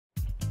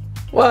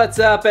What's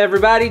up,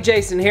 everybody?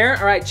 Jason here.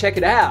 All right, check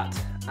it out.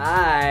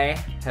 I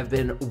have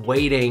been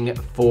waiting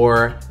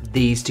for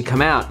these to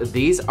come out.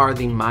 These are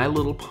the My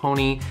Little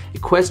Pony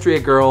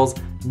Equestria Girls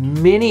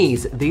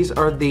minis. These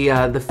are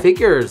the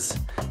figures.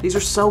 These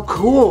are so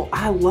cool.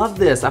 I love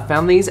this. I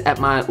found these at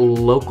my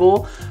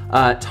local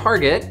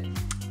Target.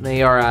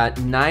 They are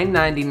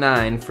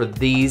 $9.99 for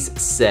these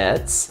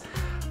sets.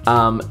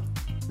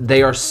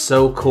 They are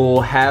so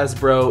cool.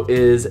 Hasbro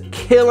is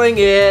killing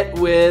it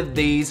with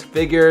these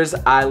figures.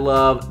 I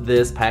love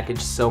this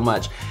package so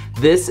much.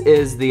 This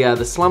is the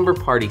Slumber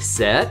Party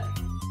set.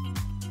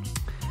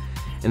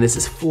 And this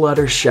is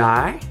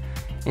Fluttershy.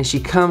 And she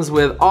comes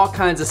with all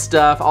kinds of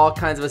stuff, all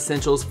kinds of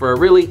essentials for a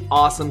really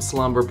awesome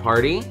slumber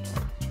party.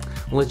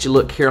 I'll let you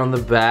look here on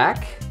the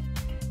back.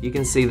 You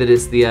can see that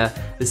it's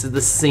this is the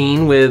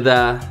scene with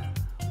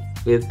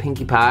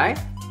Pinkie Pie.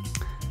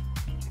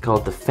 I call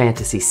it the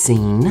fantasy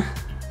scene.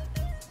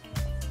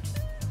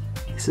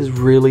 This is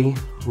really,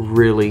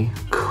 really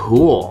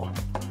cool.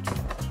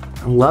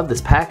 I love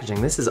this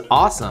packaging. This is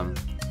awesome.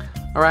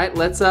 All right,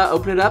 let's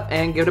open it up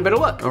and give it a better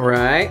look. All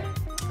right,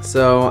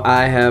 so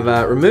I have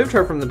removed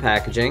her from the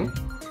packaging.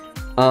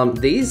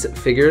 These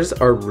figures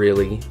are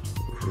really,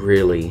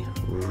 really,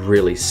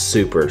 really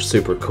super,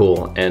 super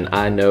cool. And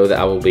I know that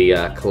I will be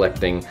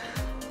collecting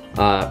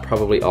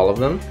probably all of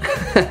them.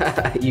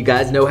 You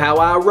guys know how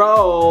I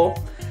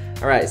roll.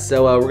 All right,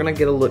 so we're gonna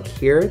get a look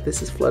here.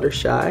 This is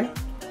Fluttershy.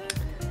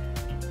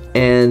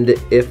 And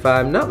if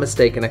I'm not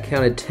mistaken, I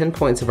counted 10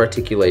 points of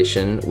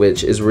articulation,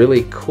 which is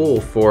really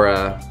cool for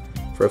a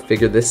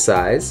figure this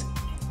size.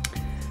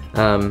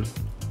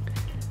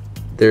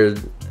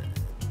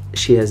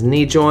 She has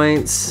knee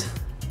joints,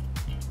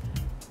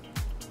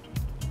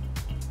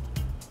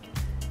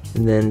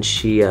 and then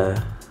she has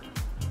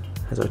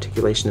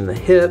articulation in the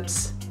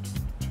hips,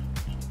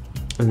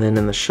 and then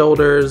in the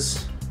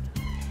shoulders,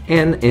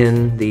 and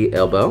in the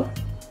elbow.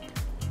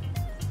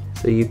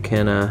 So you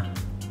can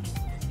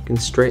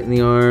straighten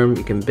the arm,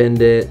 you can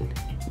bend it,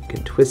 you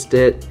can twist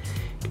it,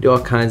 you can do all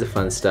kinds of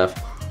fun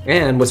stuff.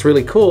 And what's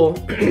really cool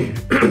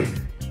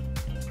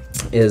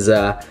is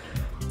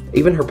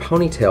even her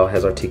ponytail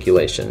has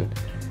articulation.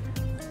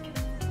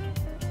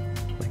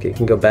 Like it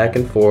can go back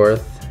and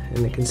forth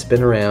and it can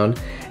spin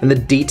around. And the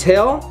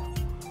detail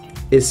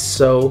is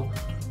so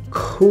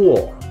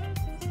cool.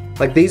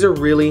 Like these are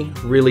really,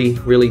 really,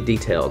 really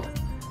detailed.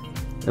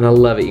 And I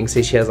love it. You can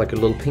see she has like her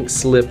little pink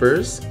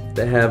slippers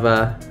that have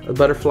a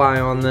butterfly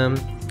on them,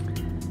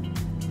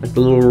 like the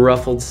little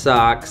ruffled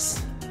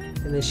socks,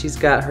 and then she's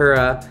got her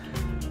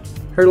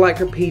her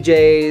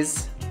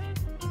PJs.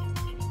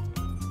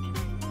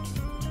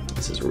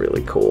 This is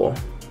really cool.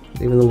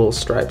 Even the little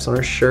stripes on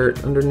her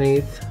shirt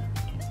underneath.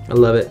 I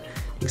love it.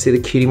 You can see the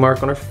cutie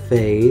mark on her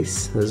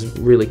face. Those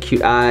really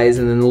cute eyes,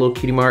 and then the little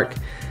cutie mark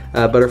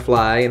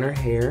butterfly in her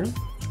hair.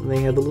 And they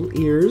have the little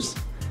ears.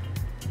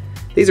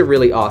 These are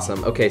really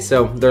awesome. Okay,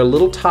 so they're a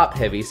little top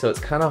heavy, so it's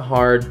kind of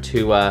hard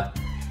to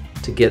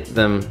get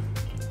them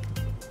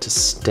to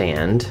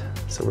stand.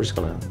 So we're just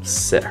gonna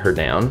set her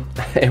down,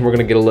 and we're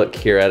gonna get a look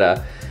here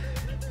at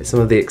some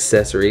of the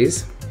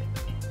accessories.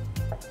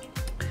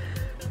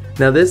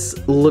 Now this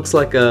looks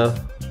like I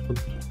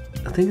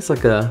think it's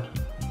like a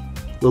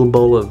little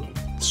bowl of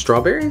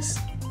strawberries,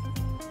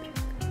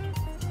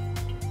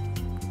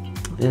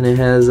 and it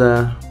has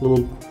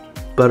little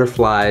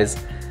butterflies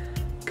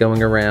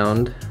going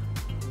around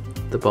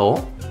the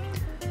bowl.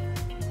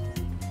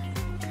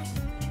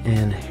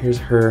 And here's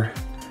her,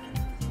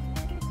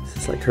 this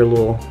is like her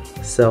little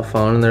cell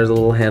phone, and there's a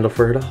little handle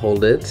for her to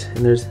hold it.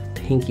 And there's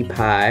Pinkie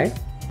Pie,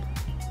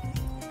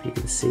 if you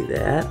can see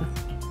that.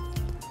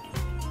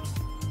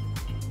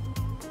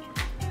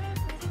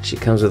 She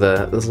comes with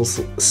this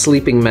little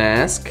sleeping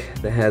mask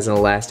that has an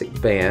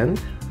elastic band,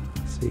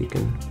 so you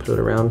can put it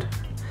around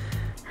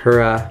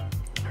her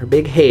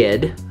big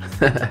head.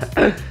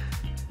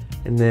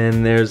 And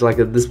then there's like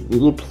this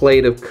little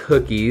plate of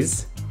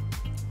cookies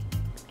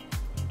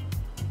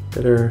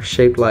that are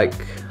shaped like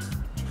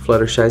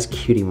Fluttershy's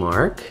cutie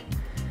mark.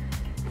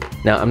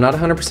 Now, I'm not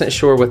 100%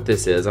 sure what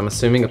this is. I'm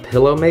assuming a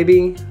pillow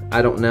maybe?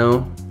 I don't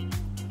know.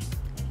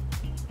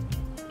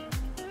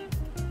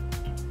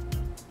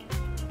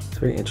 It's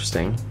very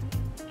interesting.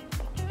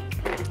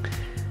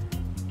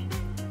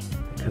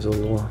 There's a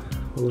little,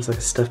 what looks like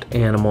a stuffed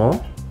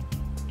animal.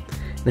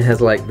 And it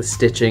has like the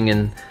stitching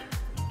and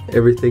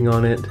everything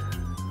on it.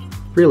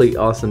 Really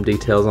awesome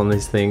details on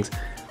these things.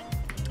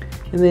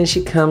 And then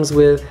she comes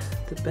with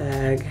the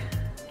bag.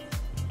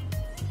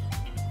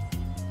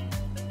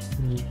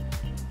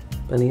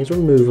 Bunny is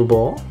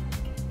removable.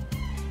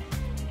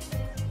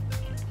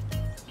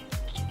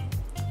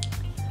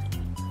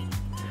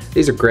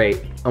 These are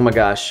great. Oh my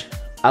gosh,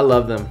 I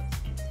love them.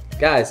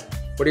 Guys,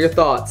 what are your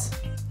thoughts?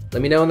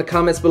 Let me know in the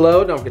comments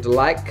below. Don't forget to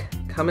like,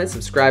 comment,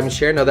 subscribe, and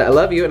share. Know that I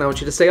love you and I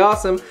want you to stay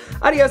awesome.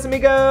 Adios,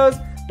 amigos.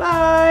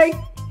 Bye.